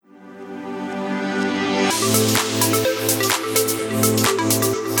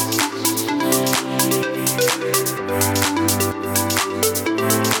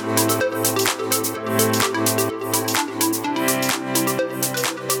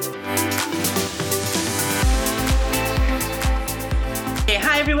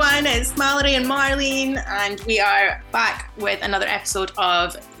everyone, it's Mallory and Marlene, and we are back with another episode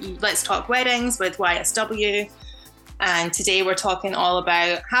of Let's Talk Weddings with YSW. And today we're talking all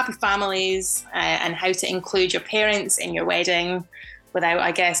about happy families and how to include your parents in your wedding without,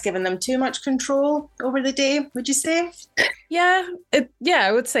 I guess, giving them too much control over the day, would you say? Yeah,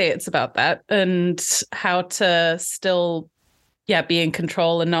 I would say it's about that, and how to still, be in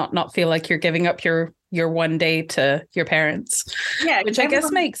control and not feel like you're giving up your one day to your parents. Yeah, which I guess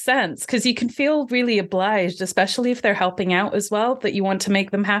makes sense, because you can feel really obliged, especially if they're helping out as well, that you want to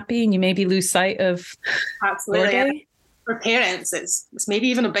make them happy and you maybe lose sight of your day. For parents, it's maybe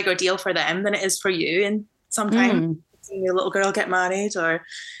even a bigger deal for them than it is for you. And sometimes seeing your little girl get married, or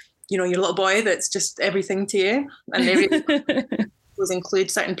your little boy that's just everything to you, and they really include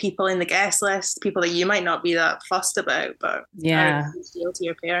certain people in the guest list, people that you might not be that fussed about, but are a huge deal to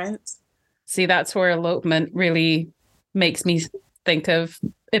your parents. See, that's where elopement really makes me think of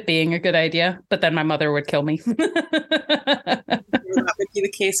it being a good idea, but then my mother would kill me. That would be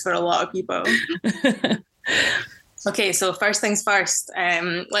the case for a lot of people. Okay, so first things first,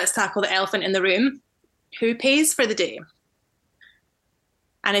 let's tackle the elephant in the room. Who pays for the day?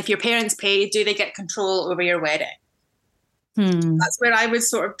 And if your parents pay, do they get control over your wedding? That's where I would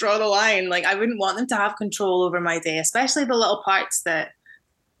sort of draw the line. Like, I wouldn't want them to have control over my day, especially the little parts that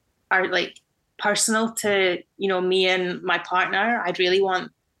are like personal to, me and my partner. I'd really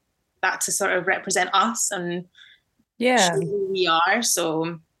want that to sort of represent us and show who we are.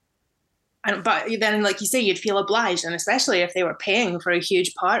 So, but then, like you say, you'd feel obliged, and especially if they were paying for a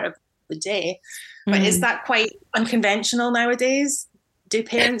huge part of the day. But is that quite unconventional nowadays? Do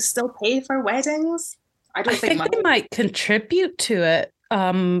parents still pay for weddings? I think they might contribute to it.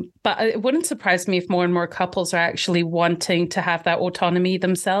 But it wouldn't surprise me if more and more couples are actually wanting to have that autonomy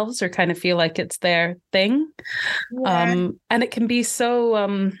themselves, or kind of feel like it's their thing. Yeah. And it can be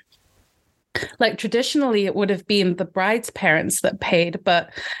so, like traditionally it would have been the bride's parents that paid, but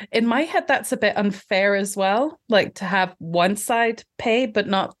in my head, that's a bit unfair as well. Like to have one side pay, but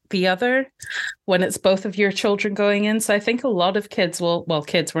not the other when it's both of your children going in. So I think a lot of kids we're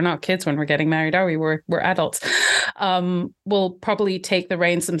not kids when we're getting married, are we? We're adults. Will probably take the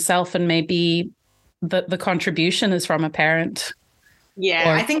reins themselves, and maybe the contribution is from a parent.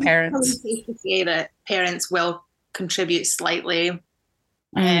 Yeah, I think it's safe to say that parents will contribute slightly.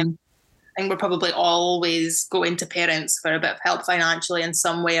 I think we're probably always going to parents for a bit of help financially in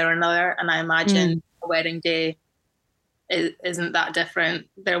some way or another. And I imagine a wedding day isn't that different.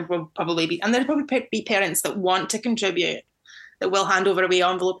 There will probably be parents that want to contribute, that will hand over a wee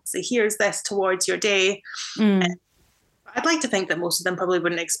envelope and say, here's this towards your day. I'd like to think that most of them probably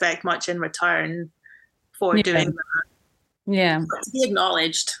wouldn't expect much in return for doing that. Yeah. But to be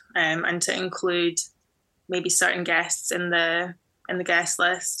acknowledged and to include maybe certain guests in the guest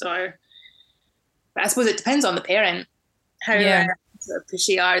list, or I suppose it depends on the parent. How sort of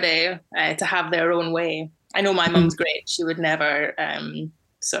pushy are they to have their own way? I know my mum's great. She would never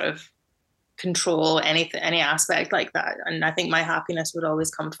sort of control any aspect like that. And I think my happiness would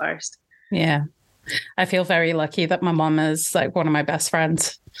always come first. Yeah. I feel very lucky that my mum is like one of my best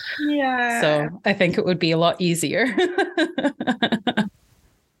friends. Yeah. So I think it would be a lot easier.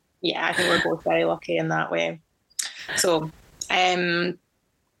 Yeah, I think we're both very lucky in that way. So,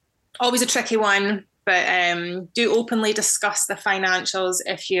 always a tricky one, but do openly discuss the financials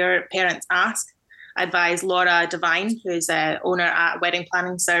if your parents ask. I advise Laura Devine, who's an owner at wedding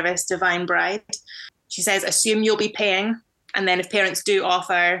planning service Divine Bride. She says, assume you'll be paying, and then if parents do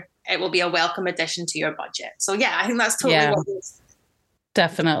offer, it will be a welcome addition to your budget. So yeah, I think that's totally what it is.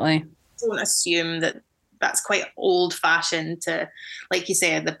 Definitely. Don't assume that that's quite old-fashioned to, like you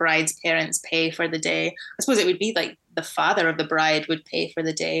said, the bride's parents pay for the day. I suppose it would be like the father of the bride would pay for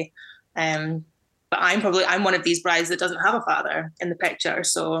the day. But I'm one of these brides that doesn't have a father in the picture,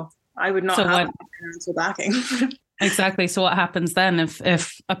 so I would not have parental backing. Exactly. So what happens then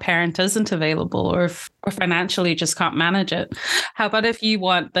if a parent isn't available, or financially just can't manage it? How about if you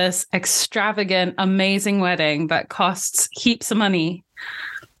want this extravagant, amazing wedding that costs heaps of money?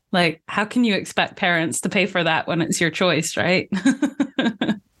 Like, how can you expect parents to pay for that when it's your choice, right?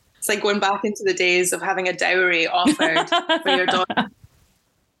 It's like going back into the days of having a dowry offered for your daughter.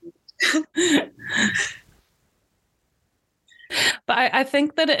 But I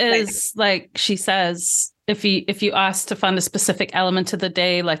think that it is, like she says, if you ask to fund a specific element of the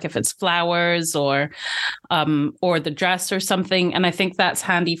day, like if it's flowers or the dress or something, and I think that's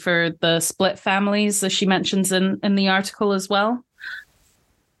handy for the split families, as she mentions in the article as well.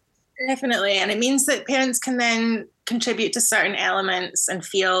 Definitely. And it means that parents can then contribute to certain elements and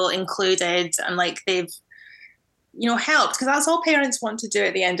feel included and like they've helped, because that's all parents want to do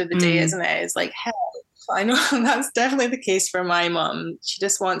at the end of the day, isn't it? It's like help. I know that's definitely the case for my mum. She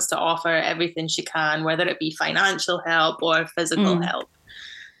just wants to offer everything she can, whether it be financial help or physical help.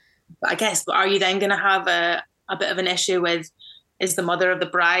 But I guess, are you then going to have a bit of an issue with, is the mother of the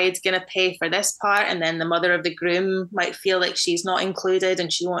bride going to pay for this part, and then the mother of the groom might feel like she's not included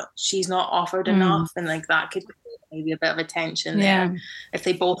and she's not offered enough, and like that could be maybe a bit of a tension there if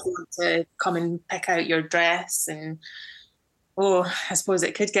they both want to come and pick out your dress. And I suppose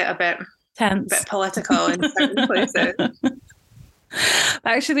it could get a bit tense, a bit political in certain places.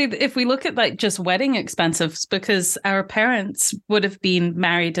 Actually, if we look at like just wedding expenses, because our parents would have been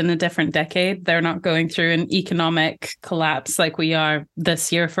married in a different decade, they're not going through an economic collapse like we are this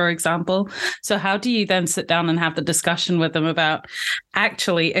year, for example. So how do you then sit down and have the discussion with them about,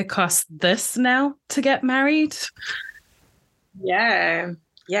 actually, it costs this now to get married? Yeah,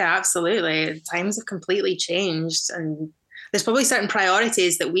 absolutely. Times have completely changed, and there's probably certain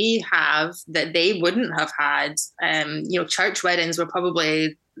priorities that we have that they wouldn't have had. Church weddings were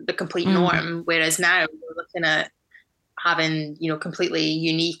probably the complete norm, whereas now we're looking at having, completely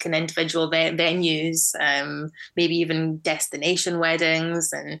unique and individual venues, maybe even destination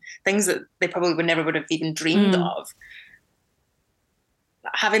weddings and things that they probably never would have even dreamed of.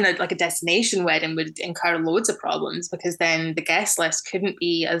 Having a destination wedding would incur loads of problems, because then the guest list couldn't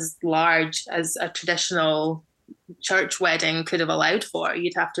be as large as a traditional church wedding could have allowed for.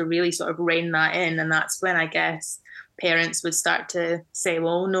 You'd have to really sort of rein that in, and that's when I guess parents would start to say,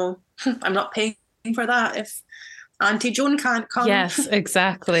 well, no, I'm not paying for that if Auntie Joan can't come. Yes,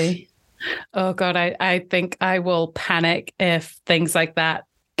 exactly. Oh God, I think I will panic if things like that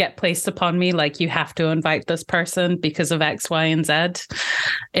get placed upon me, like you have to invite this person because of X, Y, and Z.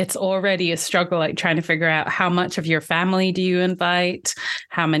 It's already a struggle, like trying to figure out how much of your family do you invite,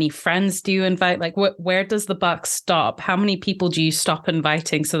 how many friends do you invite, like where does the buck stop? How many people do you stop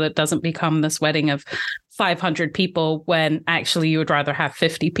inviting so that it doesn't become this wedding of 500 people when actually you would rather have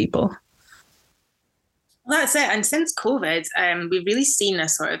 50 people? Well, that's it. And since COVID, we've really seen a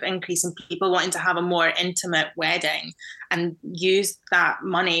sort of increase in people wanting to have a more intimate wedding and use that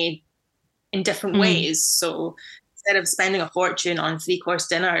money in different ways. So instead of spending a fortune on 3-course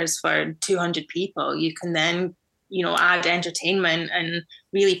dinners for 200 people, you can then, add entertainment and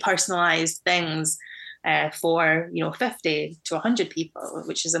really personalized things for, 50 to 100 people,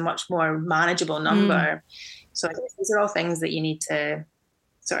 which is a much more manageable number. So I guess these are all things that you need to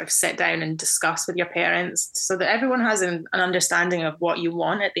sort of sit down and discuss with your parents, so that everyone has an understanding of what you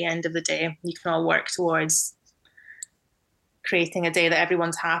want at the end of the day. You can all work towards creating a day that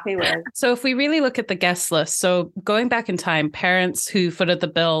everyone's happy with. So if we really look at the guest list, so going back in time, parents who footed the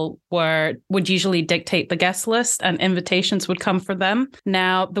bill would usually dictate the guest list and invitations would come for them.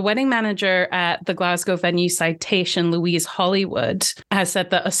 Now, the wedding manager at the Glasgow venue Citation, Louise Hollywood, has said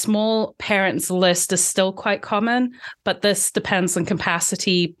that a small parents list is still quite common, but this depends on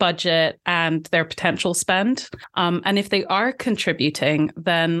capacity, budget, and their potential spend. And if they are contributing,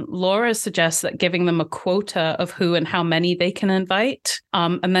 then Laura suggests that giving them a quota of who and how many they can invite,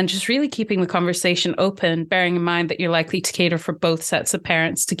 and then just really keeping the conversation open, bearing in mind that you're likely to cater for both sets of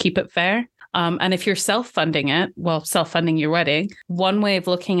parents to keep it fair. And if you're self-funding your wedding, one way of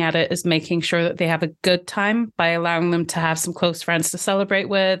looking at it is making sure that they have a good time by allowing them to have some close friends to celebrate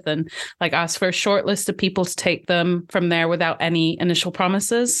with, and like ask for a short list of people to take them from there without any initial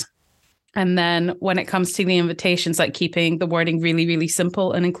promises. And then when it comes to the invitations, like keeping the wording really, really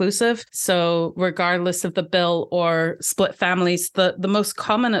simple and inclusive. So regardless of the bill or split families, the most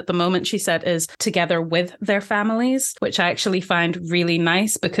common at the moment, she said, is together with their families, which I actually find really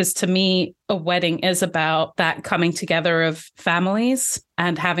nice, because to me, a wedding is about that coming together of families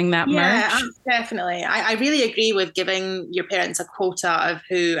and having that merge. Yeah, definitely. I really agree with giving your parents a quota of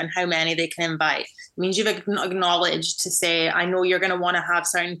who and how many they can invite. It means you've acknowledged to say, I know you're going to want to have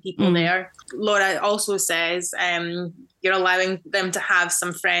certain people there. Laura also says you're allowing them to have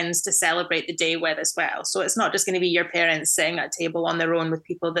some friends to celebrate the day with as well. So it's not just going to be your parents sitting at a table on their own with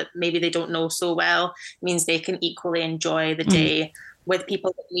people that maybe they don't know so well. It means they can equally enjoy the day with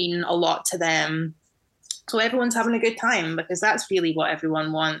people that mean a lot to them. So everyone's having a good time, because that's really what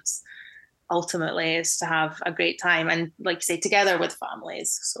everyone wants ultimately, is to have a great time and, like you say, together with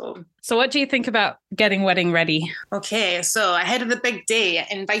families. So what do you think about getting wedding ready? Okay, so ahead of the big day,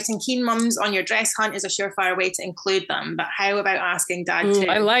 inviting keen mums on your dress hunt is a surefire way to include them. But how about asking dad too?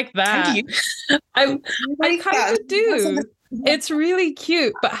 I like that. I kind of do. It's really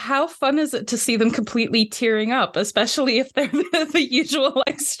cute, but how fun is it to see them completely tearing up, especially if they're the usual,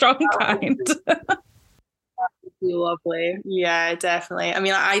 like, strong kind? lovely. Yeah, definitely. I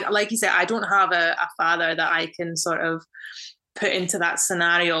mean, I like you said, I don't have a father that I can sort of put into that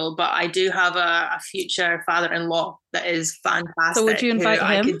scenario, but I do have a future father-in-law that is fantastic. So would you invite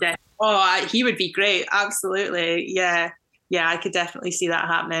him? He would be great. Absolutely. Yeah. Yeah, I could definitely see that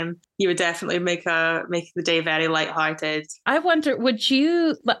happening. He would definitely make the day very lighthearted. I wonder, would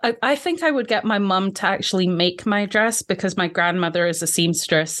you? I think I would get my mum to actually make my dress, because my grandmother is a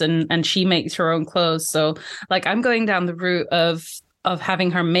seamstress and she makes her own clothes. So like I'm going down the route of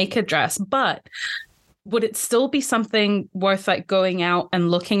having her make a dress, but would it still be something worth like going out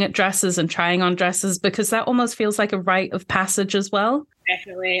and looking at dresses and trying on dresses? Because that almost feels like a rite of passage as well.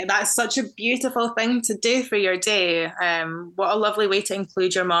 Definitely. That's such a beautiful thing to do for your day. What a lovely way to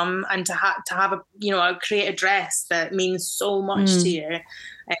include your mum and to have create a dress that means so much to you.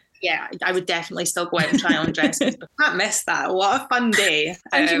 Yeah, I would definitely still go out and try on dresses, but can't miss that. What a fun day.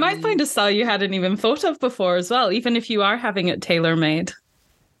 And you might find a style you hadn't even thought of before as well, even if you are having it tailor-made.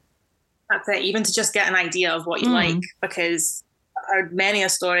 That's it, even to just get an idea of what you like, because I've heard many a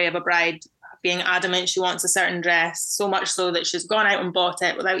story of a bride being adamant she wants a certain dress, so much so that she's gone out and bought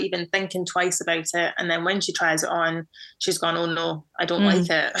it without even thinking twice about it. And then when she tries it on, she's gone, oh no, I don't like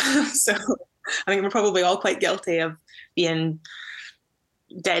it. So I think we're probably all quite guilty of being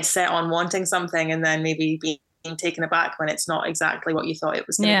dead set on wanting something and then maybe being taken aback when it's not exactly what you thought it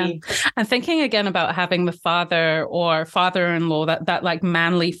was going to be. I'm thinking again about having the father or father-in-law, that like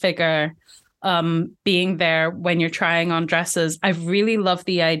manly figure being there when you're trying on dresses. I really love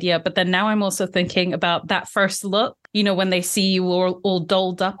the idea, but then now I'm also thinking about that first look, when they see you all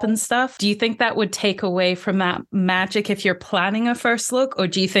dolled up and stuff. Do you think that would take away from that magic if you're planning a first look? Or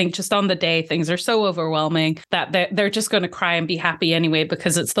do you think just on the day things are so overwhelming that they're just going to cry and be happy anyway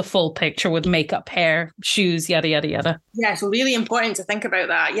because it's the full picture with makeup, hair, shoes, yada, yada, yada? Yeah, so really important to think about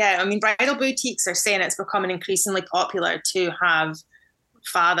that. Yeah, I mean, bridal boutiques are saying it's becoming increasingly popular to have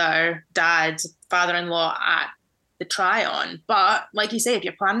father, dad, father-in-law at the try-on. But like you say, if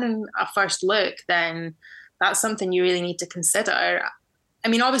you're planning a first look, then that's something you really need to consider. I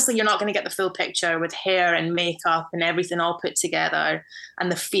mean, obviously you're not going to get the full picture with hair and makeup and everything all put together,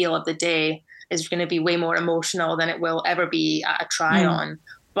 and the feel of the day is going to be way more emotional than it will ever be at a try-on.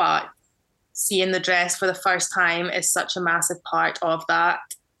 But seeing the dress for the first time is such a massive part of that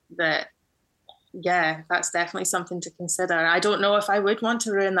yeah, that's definitely something to consider. I don't know if I would want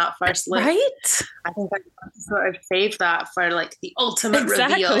to ruin that first look. Right? I think I'd want to sort of save that for like the ultimate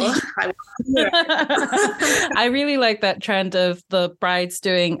reveal. I really like that trend of the brides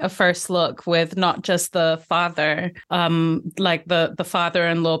doing a first look with not just the father, like the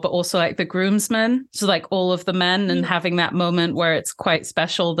father-in-law, but also like the groomsmen. So like all of the men, and having that moment where it's quite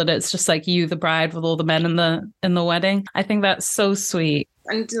special that it's just like you, the bride, with all the men in the wedding. I think that's so sweet.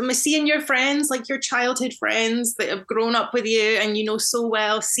 And seeing your friends, like your childhood friends that have grown up with you and you know so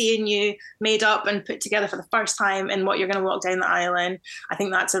well, seeing you made up and put together for the first time and what you're going to walk down the aisle in, I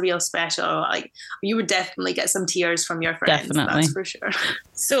think that's a real special. Like, you would definitely get some tears from your friends. Definitely. That's for sure.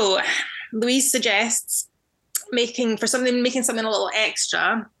 So Louise suggests making something a little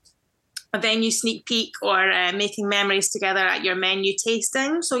extra, a venue sneak peek, or making memories together at your menu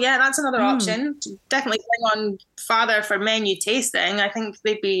tasting. So yeah, that's another option. Definitely bring on father for menu tasting. I think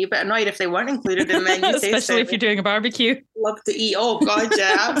they'd be a bit annoyed if they weren't included in menu tasting. Especially if you're doing a barbecue. Love to eat. Oh God,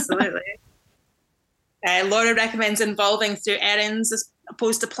 yeah, absolutely. Laura recommends involving through errands as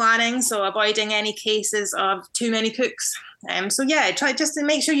opposed to planning, so avoiding any cases of too many cooks. So yeah, try just to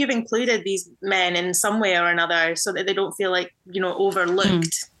make sure you've included these men in some way or another so that they don't feel like,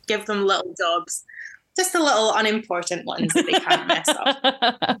 overlooked. Give them little jobs, just the little unimportant ones that they can't mess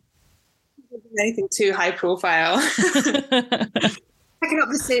up. Anything too high profile. Picking up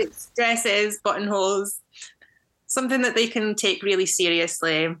the suits, dresses, buttonholes, something that they can take really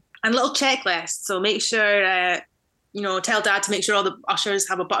seriously. And little checklists. So make sure, tell dad to make sure all the ushers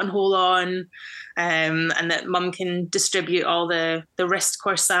have a buttonhole on, and that mum can distribute all the wrist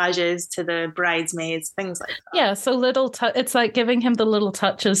corsages to the bridesmaids, things like that. Yeah, so it's like giving him the little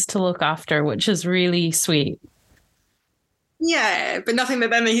touches to look after, which is really sweet. Yeah, but nothing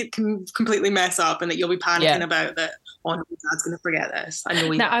that then he can completely mess up and that you'll be panicking about that, oh no, dad's going to forget this.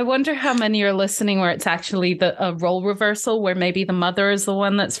 I wonder how many are listening where it's actually a role reversal, where maybe the mother is the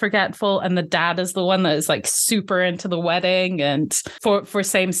one that's forgetful and the dad is the one that is like super into the wedding. And for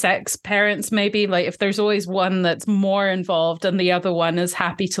same-sex parents, maybe like if there's always one that's more involved and the other one is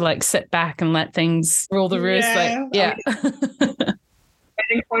happy to like sit back and let things roll the roost.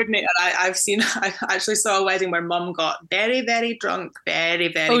 Wedding coordinator, I actually saw a wedding where mum got very, very drunk, very,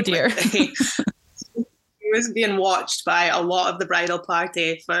 very oh dear. was being watched by a lot of the bridal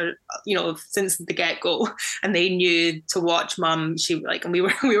party for, since the get-go, and they knew to watch mum. And we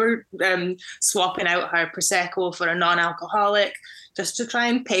were swapping out her prosecco for a non-alcoholic just to try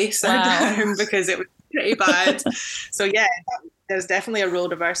and pace her down because it was pretty bad. So yeah, there's definitely a role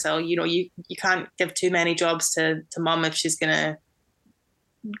reversal. You can't give too many jobs to mum if she's gonna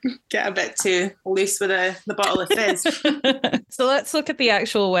get a bit too loose with the bottle of fizz. So let's look at the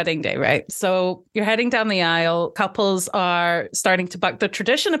actual wedding day, right? So you're heading down the aisle. Couples are starting to buck the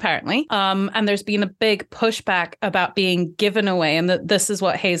tradition, apparently. And there's been a big pushback about being given away. And this is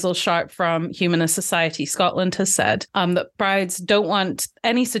what Hazel Sharp from Humanist Society Scotland has said, that brides don't want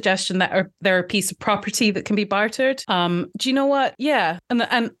any suggestion that they're a piece of property that can be bartered. Do you know what? Yeah.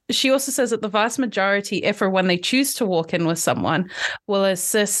 And she also says that the vast majority, if or when they choose to walk in with someone, will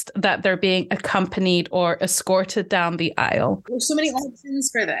insist that they're being accompanied or escorted down the aisle. There's so many options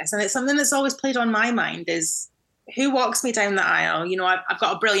for this, and it's something that's always played on my mind is who walks me down the aisle. I've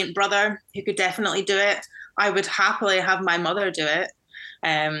got a brilliant brother who could definitely do it. I would happily have my mother do it,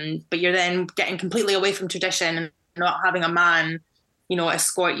 but you're then getting completely away from tradition and not having a man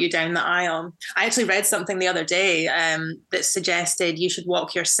escort you down the aisle. I actually read something the other day that suggested you should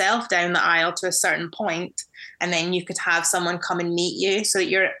walk yourself down the aisle to a certain point, and then you could have someone come and meet you so that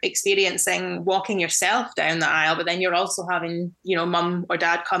you're experiencing walking yourself down the aisle, but then you're also having, mum or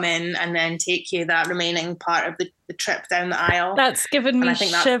dad come in and then take you that remaining part of the trip down the aisle. That's given me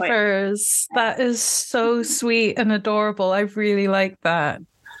shivers. That is so sweet and adorable. I really like that.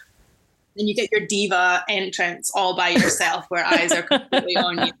 And you get your diva entrance all by yourself where eyes are completely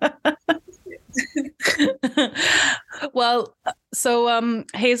on you. Well, so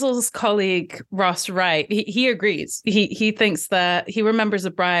Hazel's colleague Ross Wright, he agrees. He thinks that he remembers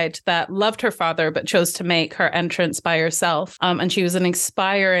a bride that loved her father but chose to make her entrance by herself. And she was an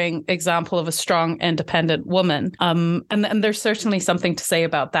inspiring example of a strong, independent woman. And there's certainly something to say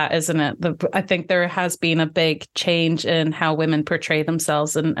about that, isn't it? I think there has been a big change in how women portray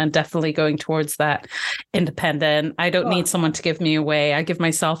themselves and definitely going towards that independent. I don't need someone to give me away. I give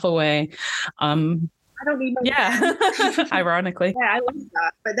myself away. I don't need no man. Ironically. Yeah, I love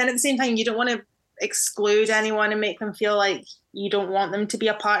that. But then at the same time, you don't want to exclude anyone and make them feel like you don't want them to be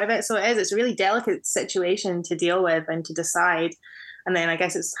a part of it. So it's a really delicate situation to deal with and to decide. And then I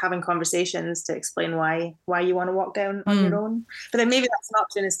guess it's having conversations to explain why you want to walk down on your own. But then maybe that's an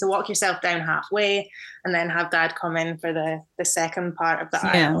option, is to walk yourself down halfway and then have dad come in for the second part of the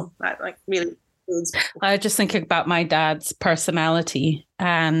aisle. That really. I was just thinking about my dad's personality,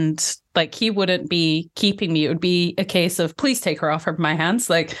 and he wouldn't be keeping me. It would be a case of, please take her off of my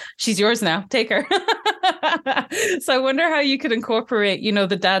hands. She's yours now. Take her. So I wonder how you could incorporate,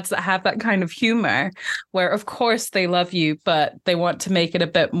 the dads that have that kind of humor where, of course, they love you, but they want to make it a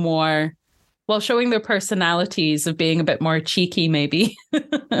bit more, showing their personalities of being a bit more cheeky, maybe.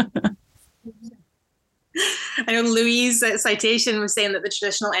 I know Louise' citation was saying that the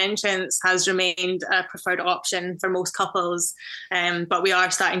traditional entrance has remained a preferred option for most couples, but we are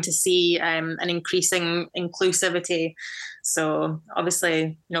starting to see an increasing inclusivity. So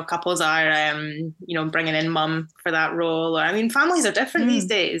obviously, couples are, bringing in mum for that role. Families are different these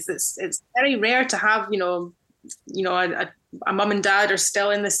days. It's very rare to have, a mum and dad are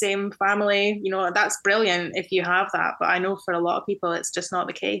still in the same family. That's brilliant if you have that. But I know for a lot of people, it's just not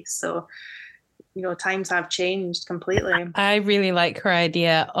the case. So times have changed completely. I really like her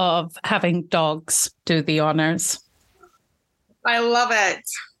idea of having dogs do the honors. I love it.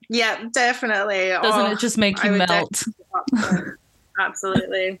 Yeah, definitely. Doesn't it just make you melt?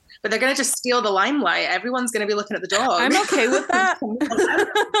 Absolutely. But they're going to just steal the limelight. Everyone's going to be looking at the dog. I'm okay with that.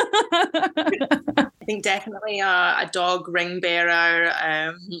 I think definitely a dog ring bearer,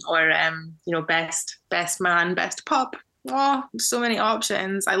 or best man, best pup. Oh, so many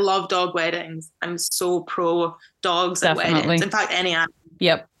options. I love dog weddings. I'm so pro dogs at weddings. In fact, any animal.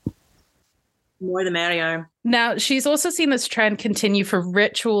 Yep. More the merrier. Now, she's also seen this trend continue for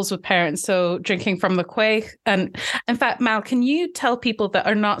rituals with parents, so drinking from the quaich. And in fact, Mal, can you tell people that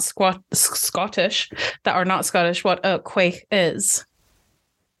are not Scottish, what a quaich is?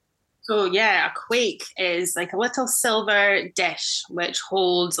 So yeah, a quaich is a little silver dish which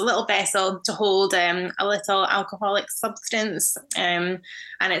holds a little vessel to hold a little alcoholic substance, and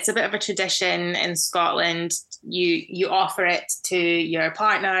it's a bit of a tradition in Scotland. You offer it to your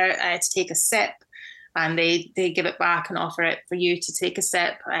partner to take a sip, and they give it back and offer it for you to take a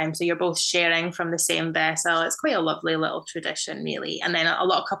sip. So you're both sharing from the same vessel. It's quite a lovely little tradition, really. And then a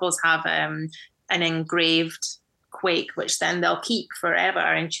lot of couples have an engraved quake, which then they'll keep forever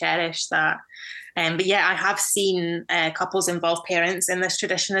and cherish that. But yeah, I have seen couples involve parents in this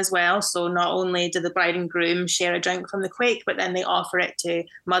tradition as well. So not only do the bride and groom share a drink from the quake, but then they offer it to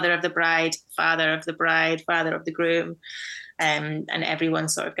mother of the bride, father of the bride, father of the groom. And everyone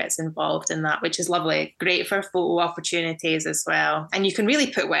sort of gets involved in that, which is lovely. Great for photo opportunities as well. And you can really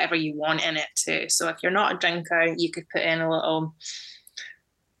put whatever you want in it too. So if you're not a drinker, you could put in a little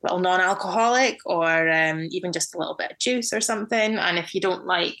non-alcoholic, or even just a little bit of juice or something. And if you don't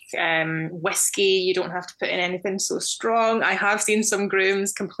like whiskey, you don't have to put in anything so strong. I have seen some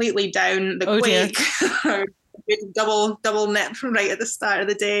grooms completely down the quake. double nip right at the start of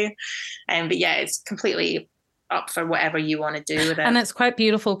the day. But yeah, it's completely up for whatever you want to do with it. And it's quite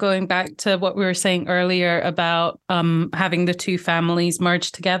beautiful, going back to what we were saying earlier about having the two families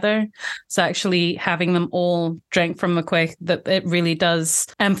merged together. So actually having them all drink from the quake, that it really does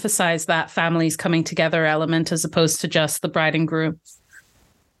emphasize that families coming together element, as opposed to just the bride and groom.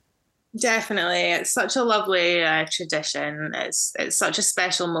 Definitely. It's such a lovely tradition. It's such a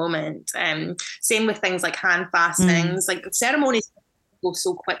special moment. Same with things like hand fastenings. Like ceremonies go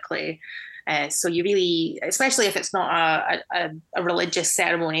so quickly. So you really, especially if it's not a religious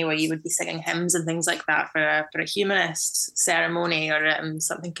ceremony where you would be singing hymns and things like that for a humanist ceremony, or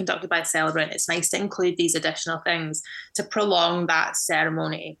something conducted by a celebrant, it's nice to include these additional things to prolong that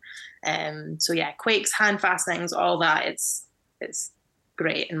ceremony. So yeah, quakes, hand fastenings, all that, it's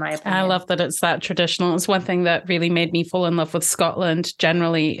great in my opinion. I love that it's that traditional. It's one thing that really made me fall in love with Scotland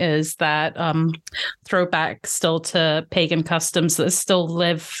generally, is that throwback still to pagan customs that still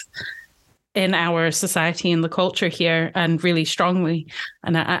live in our society and the culture here, and really strongly.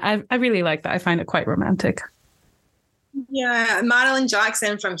 And I really like that. I find it quite romantic. Yeah, Marilyn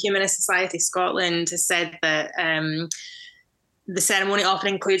Jackson from Humanist Society Scotland has said that the ceremony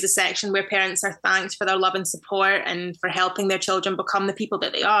often includes a section where parents are thanked for their love and support and for helping their children become the people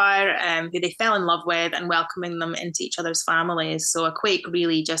that they are, who they fell in love with, and welcoming them into each other's families. So a quake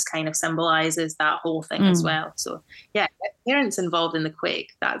really just kind of symbolises that whole thing as well. So yeah, parents involved in the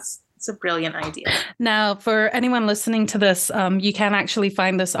quake, it's a brilliant idea. Now, for anyone listening to this, you can actually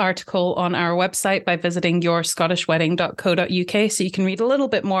find this article on our website by visiting yourscottishwedding.co.uk. So you can read a little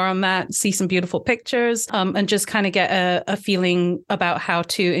bit more on that, see some beautiful pictures, and just kind of get a feeling about how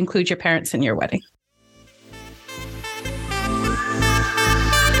to include your parents in your wedding.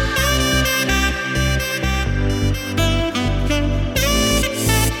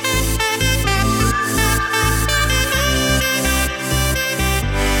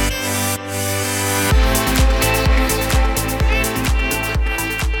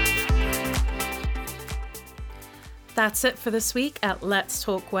 That's it for this week at Let's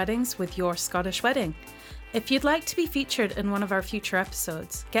Talk Weddings with Your Scottish Wedding. If you'd like to be featured in one of our future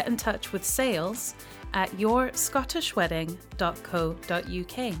episodes, get in touch with sales at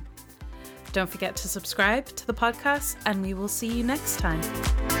yourscottishwedding.co.uk. Don't forget to subscribe to the podcast, and we will see you next time.